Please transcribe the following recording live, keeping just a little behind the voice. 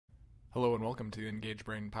Hello and welcome to the Engage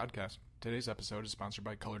Brain podcast. Today's episode is sponsored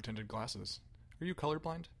by Color Tinted Glasses. Are you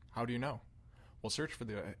colorblind? How do you know? Well, search for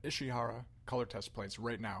the Ishihara Color Test plates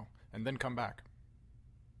right now, and then come back.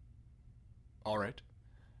 Alright.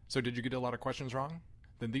 So did you get a lot of questions wrong?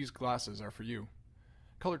 Then these glasses are for you.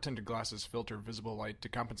 Color Tinted Glasses filter visible light to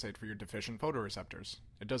compensate for your deficient photoreceptors.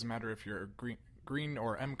 It doesn't matter if your green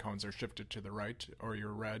or M cones are shifted to the right, or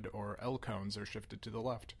your red or L cones are shifted to the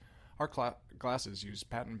left. Our glasses use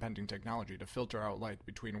patent-pending technology to filter out light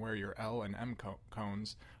between where your L and M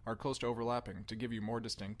cones are close to overlapping to give you more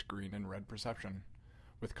distinct green and red perception.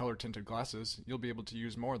 With color-tinted glasses, you'll be able to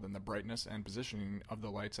use more than the brightness and positioning of the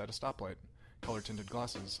lights at a stoplight. Color-tinted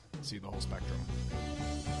glasses, see the whole spectrum.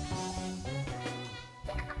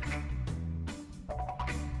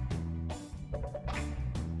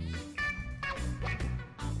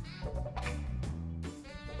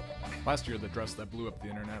 Last year, the dress that blew up the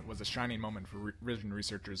internet was a shining moment for vision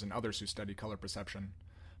researchers and others who study color perception.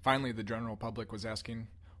 Finally, the general public was asking,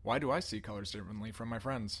 why do I see colors differently from my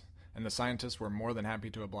friends? And the scientists were more than happy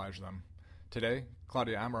to oblige them. Today,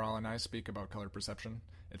 Claudia Amaral and I speak about color perception,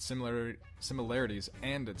 its similarities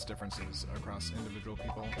and its differences across individual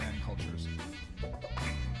people and cultures.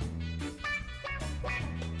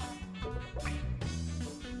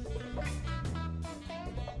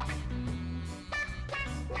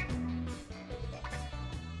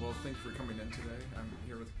 Well, thank you for coming in today. I'm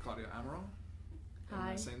here with Claudia Amaral. Am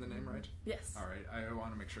I saying the name right? Yes. All right. I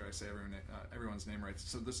want to make sure I say everyone's name right.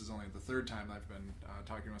 So this is only the third time I've been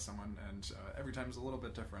talking with someone, and every time is a little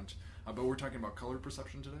bit different. But we're talking about color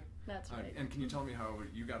perception today. That's right. And can you tell me how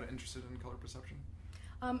you got interested in color perception?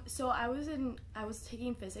 So I was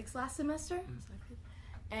taking physics last semester,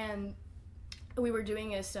 and we were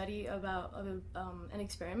doing a study about an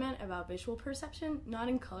experiment about visual perception, not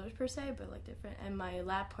in colors per se, but like different. And my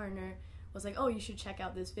lab partner was like, "Oh, you should check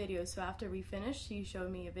out this video." So after we finished, he showed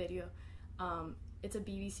me a video. It's a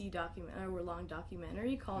BBC hour-long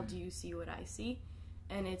documentary called "Do You See What I See?"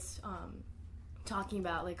 And it's talking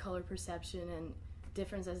about like color perception and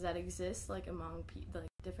differences that exist like among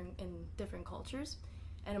different cultures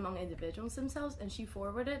and among individuals themselves. And she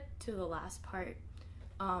forwarded to the last part,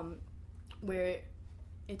 where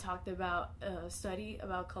it talked about a study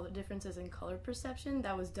about color differences in color perception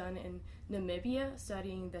that was done in Namibia,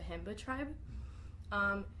 studying the Himba tribe,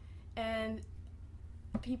 and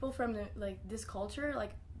people from this culture,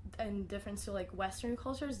 like in difference to like Western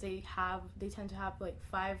cultures, they tend to have like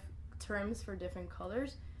 5 terms for different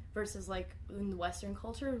colors versus like in the Western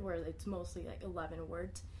culture where it's mostly like 11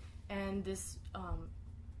 words, and this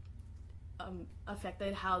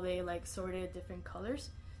affected how they like sorted different colors.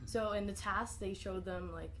 So in the task, they showed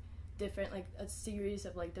them like different, like a series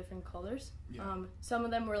of like different colors. Yeah. Some of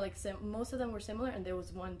them were like most of them were similar, and there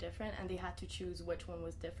was one different, and they had to choose which one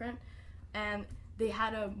was different. And they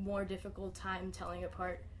had a more difficult time telling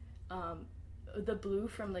apart the blue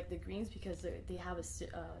from like the greens because they have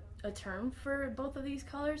a term for both of these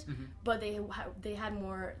colors. Mm-hmm. But they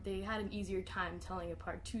had an easier time telling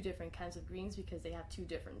apart 2 different kinds of greens because they have 2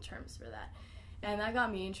 different terms for that. And that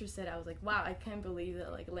got me interested. I was like, wow, I can't believe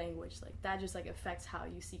that like language like that just like affects how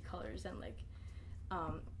you see colors, and like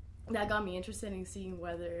that got me interested in seeing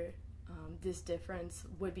whether this difference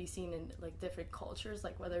would be seen in like different cultures,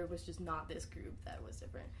 like whether it was just not this group that was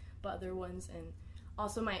different but other ones. And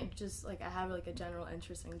also I have like a general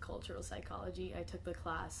interest in cultural psychology. I took the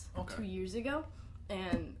class 2 years ago,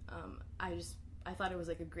 and I thought it was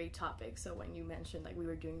like a great topic. So when you mentioned like we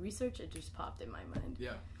were doing research, it just popped in my mind.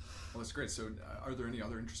 Yeah. Well, that's great. So are there any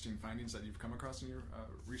other interesting findings that you've come across in your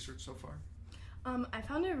research so far? I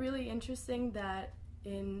found it really interesting that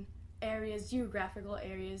in geographical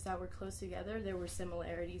areas that were close together, there were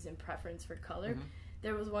similarities in preference for color. Mm-hmm.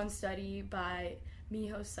 There was one study by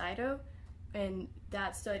Miho Saito, and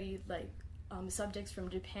that studied like subjects from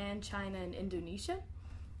Japan, China, and Indonesia.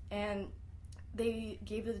 And they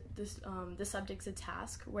gave the subjects a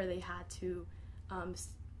task where they had to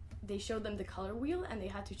they showed them the color wheel, and they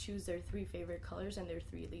had to choose their 3 favorite colors and their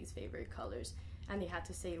 3 least favorite colors, and they had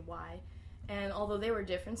to say why. And although there were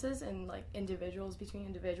differences in like between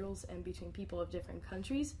individuals and between people of different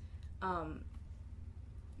countries,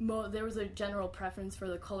 there was a general preference for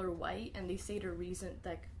the color white, and they stated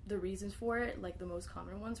the reasons for it, like the most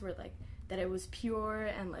common ones were like that it was pure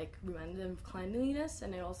and like reminded them of cleanliness.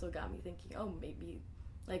 And it also got me thinking, oh, maybe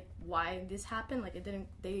like why this happened. Like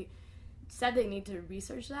they said they need to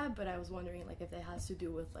research that, but I was wondering like if it has to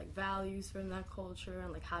do with like values from that culture,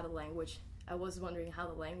 and like I was wondering how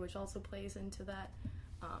the language also plays into that.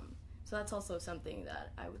 So that's also something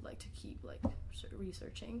that I would like to keep like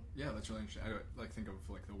researching. Yeah, that's really interesting. I like think of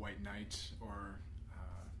like the White Knight or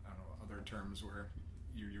I don't know, modern terms where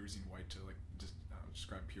you're using white to like just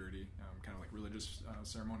describe purity, kind of like religious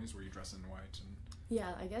ceremonies where you dress in white. And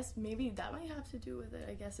yeah, I guess maybe that might have to do with it.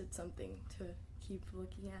 I guess it's something to keep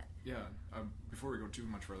looking at. Yeah. Before we go too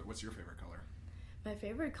much further, what's your favorite color? My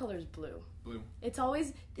favorite color is blue. Blue. It's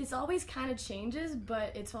always kind of changes,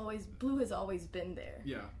 but blue has always been there.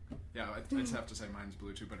 Yeah. I just have to say mine's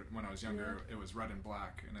blue too. But when I was younger, it was red and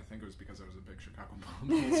black, and I think it was because I was a big Chicago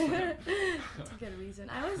Bulls fan. That's a good reason.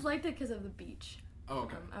 I always liked it because of the beach. Oh,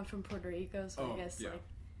 okay. I'm from Puerto Rico, so I guess like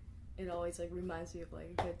it always like reminds me of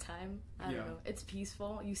like a good time. I don't know. It's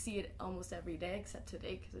peaceful. You see it almost every day, except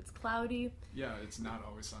today because it's cloudy. Yeah, it's not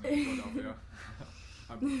always sunny in Philadelphia.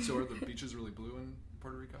 So are the beaches really blue in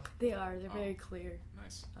Puerto Rico? They are. They're very clear.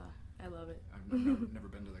 Nice. I love it. I've never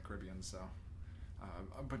been to the Caribbean, so.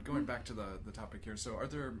 But going back to the topic here, so are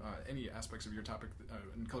there any aspects of your topic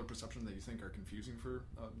in color perception that you think are confusing for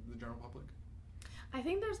the general public? I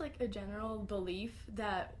think there's like a general belief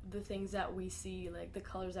that the things that we see, like the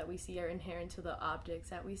colors that we see, are inherent to the objects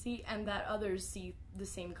that we see, and that others see the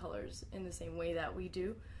same colors in the same way that we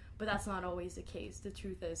do. But that's not always the case. The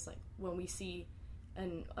truth is, like, when we see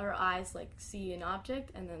and our eyes like see an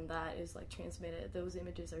object, and then that is like transmitted, those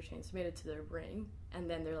images are transmitted to their brain, and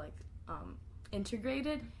then they're like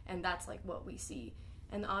integrated, and that's like what we see.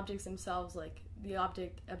 And the objects themselves, like the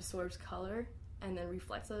object absorbs color and then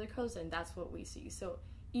reflects other colors, and that's what we see. So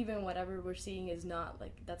even whatever we're seeing is not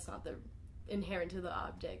like, that's not the inherent to the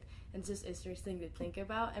object, and it's just interesting to think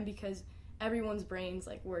about. And because everyone's brains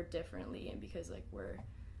like work differently, and because like we're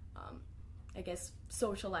I guess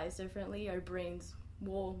socialized differently, our brains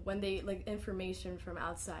will, when they like information from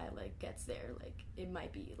outside like gets there, like it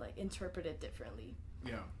might be like interpreted differently.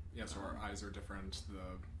 Yeah, so our eyes are different,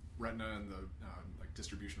 the retina and the like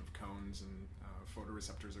distribution of cones and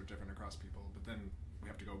photoreceptors are different across people, but then we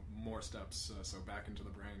have to go more steps, so back into the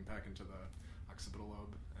brain, back into the occipital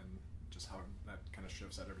lobe, and just how that kind of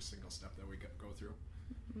shifts at every single step that we go through.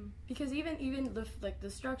 Because even the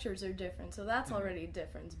structures are different, so that's already a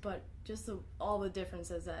difference. But just all the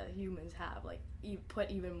differences that humans have, like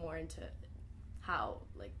put even more into how,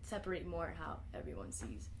 like, separate more how everyone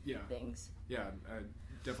sees things. Yeah, I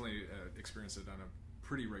definitely experience it on a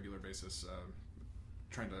pretty regular basis.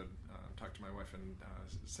 Trying to talk to my wife and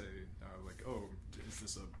say like, oh, is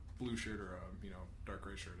this a blue shirt or a dark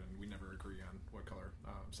gray shirt, and we never agree on what color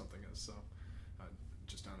something is. So.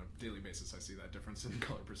 Just on a daily basis, I see that difference in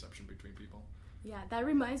color perception between people. Yeah, that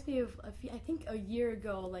reminds me of I think a year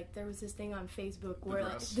ago, like there was this thing on Facebook where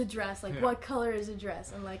like the dress, like what color is a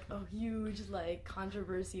dress, and like a huge like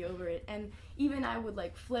controversy over it. And even I would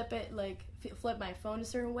like flip it, like flip my phone a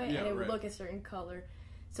certain way, and it would look a certain color.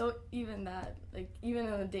 So even that, like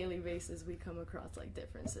even on a daily basis, we come across like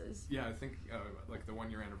differences. Yeah, I think like the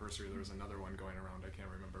 1 year anniversary, there was another one going around. I can't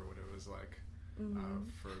remember what it was like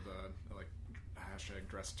for the like. Hashtag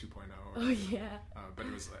dress 2.0. Oh yeah. But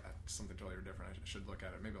it was something totally different. I should look at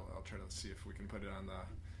it. Maybe I'll try to see if we can put it on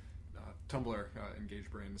the Tumblr,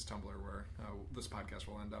 Engaged Brains Tumblr, where this podcast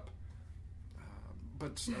will end up.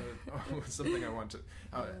 But something I want to.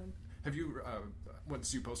 Have you,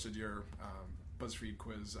 once you posted your BuzzFeed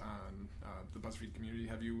quiz on the BuzzFeed community,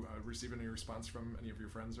 have you received any response from any of your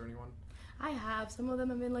friends or anyone? I have. Some of them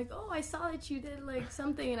have been like, oh, I saw that you did like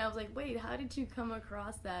something, and I was like, wait, how did you come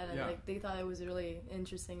across that? And like they thought it was really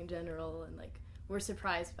interesting in general, and like were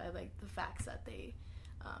surprised by like the facts that they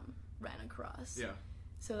ran across. Yeah.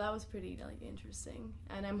 So that was pretty like interesting,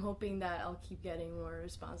 and I'm hoping that I'll keep getting more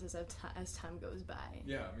responses as time goes by.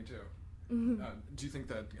 Yeah, me too. Do you think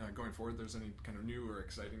that going forward there's any kind of new or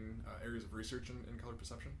exciting areas of research in color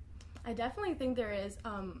perception? I definitely think there is.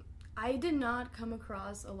 I did not come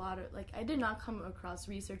across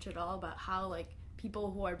research at all about how like people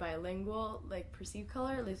who are bilingual like perceive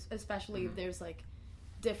color, especially if there's like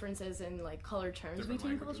differences in like color terms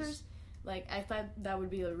between cultures. Like I thought that would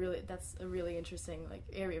be a really interesting like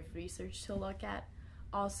area of research to look at.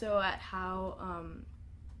 Also at how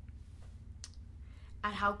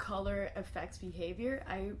color affects behavior.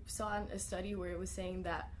 I saw a study where it was saying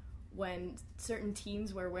that when certain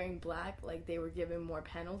teens were wearing black, like they were given more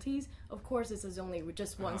penalties. Of course, this is only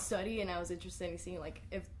just one study, and I was interested in seeing like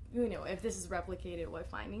if this is replicated, what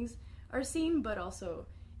findings are seen, but also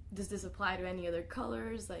does this apply to any other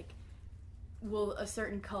colors? Like, will a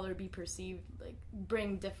certain color be perceived like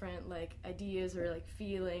bring different like ideas or like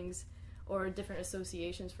feelings or different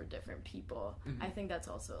associations for different people? I think that's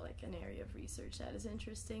also like an area of research that is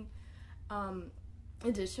interesting.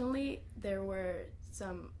 Additionally,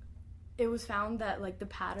 it was found that like the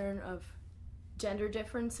pattern of gender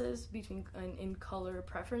differences between in color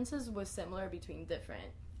preferences was similar between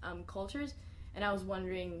different cultures, and I was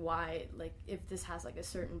wondering why, like, if this has like a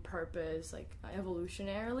certain purpose, like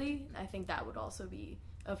evolutionarily. I think that would also be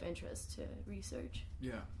of interest to research.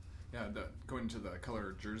 Yeah. Going to the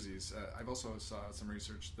color jerseys, I've also saw some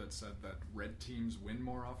research that said that red teams win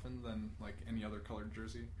more often than like any other colored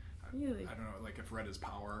jersey. Really? I don't know, like if red is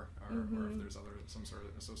power, or if there's some sort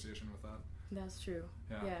of association with that. That's true.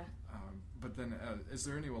 Yeah. But then, is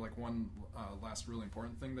there any like one last really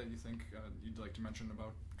important thing that you think you'd like to mention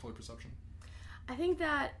about color perception? I think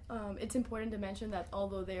that it's important to mention that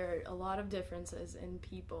although there are a lot of differences in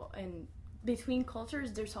people and between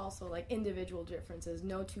cultures, there's also like individual differences.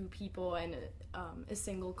 No two people and a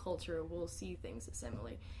single culture will see things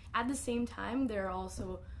similarly. At the same time, there are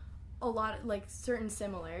also a lot of, like, certain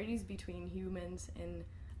similarities between humans and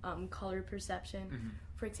color perception.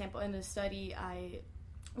 For example, in the study, I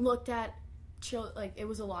looked at it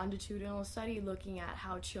was a longitudinal study looking at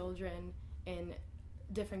how children in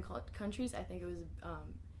different countries, I think it was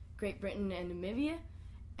Great Britain and Namibia,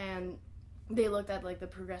 and they looked at like the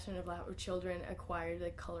progression of how children acquired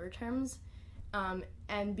like color terms,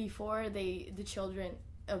 and before the children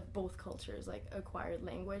of both cultures like acquired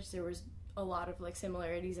language, there was a lot of like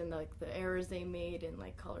similarities in like the errors they made in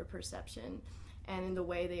like color perception and in the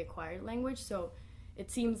way they acquired language. So it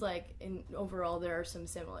seems like in overall there are some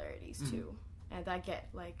similarities too, and that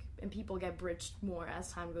and people get bridged more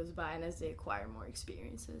as time goes by and as they acquire more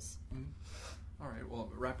experiences. All right, well,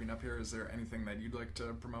 wrapping up here, is there anything that you'd like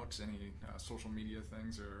to promote? Any social media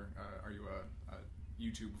things, or are you a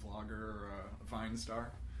YouTube vlogger or a Vine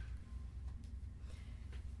star?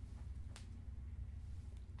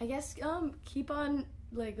 I guess keep on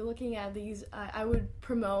like looking at these. I would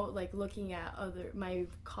promote like looking at my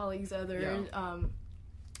colleagues' other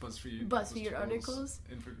BuzzFeed articles,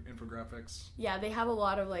 infographics. Yeah, they have a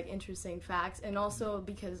lot of like interesting facts, and also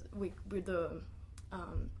because with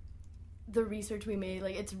the research we made,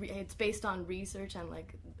 like it's based on research and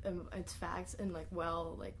like it's facts and like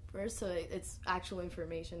first, so it's actual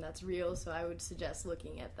information that's real. So I would suggest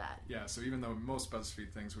looking at that. Yeah. So even though most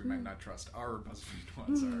BuzzFeed things we might not trust, our BuzzFeed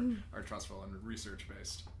ones are trustful and research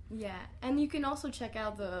based. Yeah, and you can also check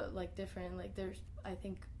out the like different there's I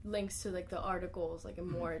think links to like the articles, like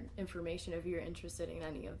more information if you're interested in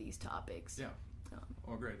any of these topics. Yeah.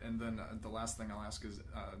 Well, great. And then the last thing I'll ask is.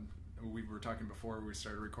 We were talking before we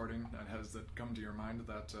started recording. Has that come to your mind,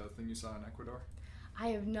 that thing you saw in Ecuador? I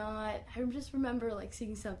have not. I just remember like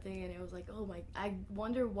seeing something and it was like, oh my, I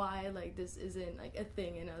wonder why like this isn't like a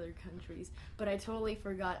thing in other countries. But I totally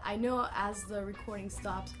forgot. I know as the recording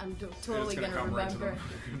stops, I'm totally going to remember.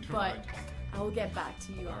 But I will get back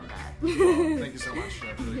to you on that. Well, thank you so much.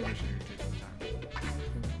 I really appreciate you taking the time.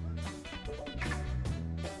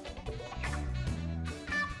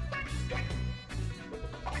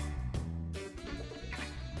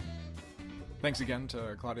 Thanks again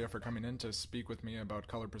to Claudia for coming in to speak with me about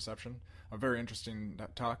color perception. A very interesting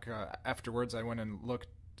talk. Afterwards, I went and looked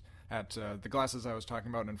at the glasses I was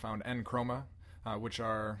talking about and found N-chroma, which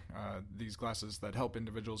are these glasses that help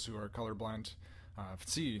individuals who are colorblind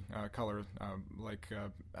see color like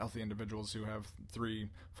healthy individuals who have 3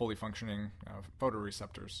 fully functioning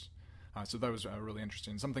photoreceptors. So that was really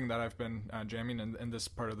interesting. Something that I've been jamming in this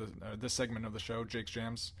part of this segment of the show, Jake's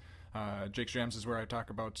Jams. Jake's Jams is where I talk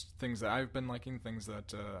about things that I've been liking, things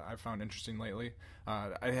that I've found interesting lately.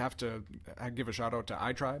 I have to give a shout out to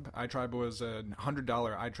iTribe. iTribe was a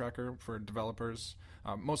 $100 eye tracker for developers,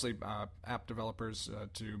 mostly app developers,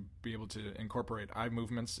 to be able to incorporate eye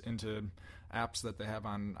movements into apps that they have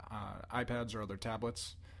on iPads or other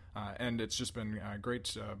tablets. And it's just been a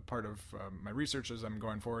great part of my research as I'm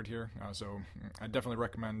going forward here. So I definitely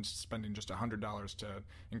recommend spending just $100 to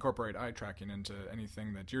incorporate eye tracking into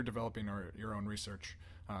anything that you're developing or your own research.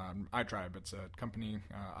 iTribe, it's a company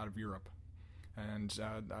out of Europe. And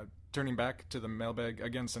turning back to the mailbag,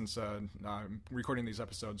 again, since I'm recording these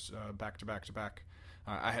episodes back to back to back,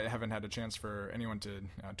 I haven't had a chance for anyone to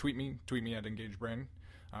tweet me at EngageBrain.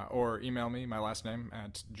 Or email me, my last name,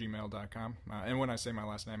 at gmail.com. And when I say my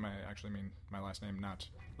last name, I actually mean my last name, not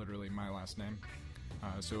literally my last name.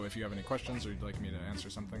 So if you have any questions or you'd like me to answer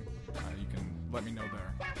something, you can let me know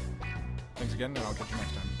there. Thanks again, and I'll catch you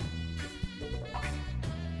next time.